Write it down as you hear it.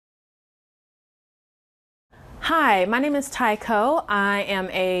Hi, my name is Tyco. I am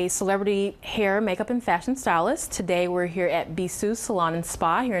a celebrity hair, makeup, and fashion stylist. Today we're here at Bisou Salon and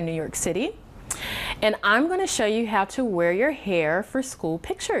Spa here in New York City. And I'm going to show you how to wear your hair for school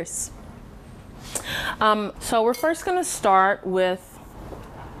pictures. So we're first going to start with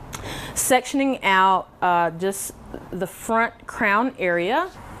sectioning out just the front crown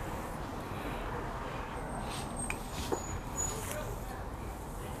area.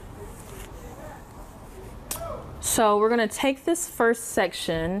 So we're going to take this first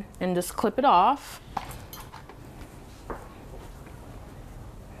section and just clip it off.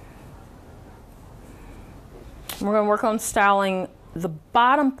 We're going to work on styling the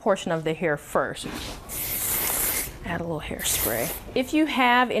bottom portion of the hair first. Add a little hairspray. If you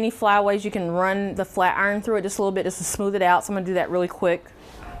have any flyaways, you can run the flat iron through it just a little bit just to smooth it out. So I'm going to do that really quick.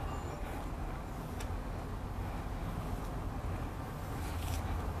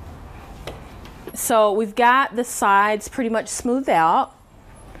 So we've got the sides pretty much smoothed out,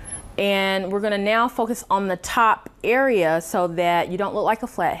 and we're going to now focus on the top area so that you don't look like a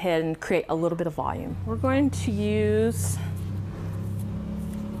flathead and create a little bit of volume. We're going to use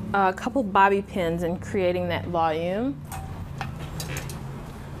a couple bobby pins in creating that volume.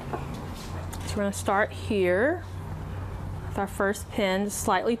 So we're going to start here with our first pin, just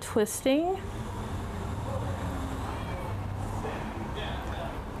slightly twisting.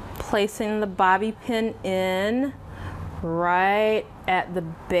 Placing the bobby pin in right at the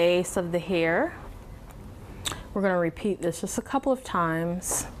base of the hair. We're going to repeat this just a couple of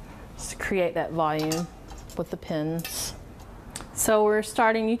times just to create that volume with the pins. So we're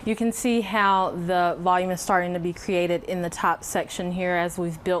starting, you can see how the volume is starting to be created in the top section here as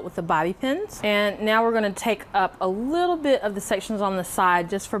we've built with the bobby pins. And now we're going to take up a little bit of the sections on the side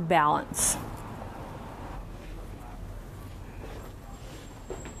just for balance.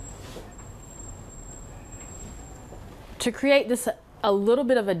 To create just a little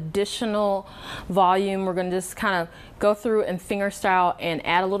bit of additional volume, we're going to just kind of go through and finger style and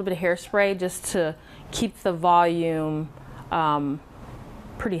add a little bit of hairspray just to keep the volume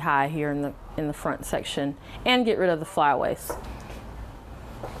pretty high here in the front section and get rid of the flyaways.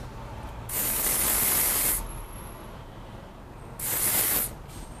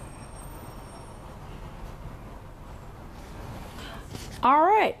 All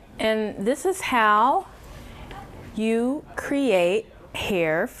right, and this is how you create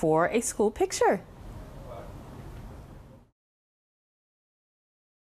hair for a school picture.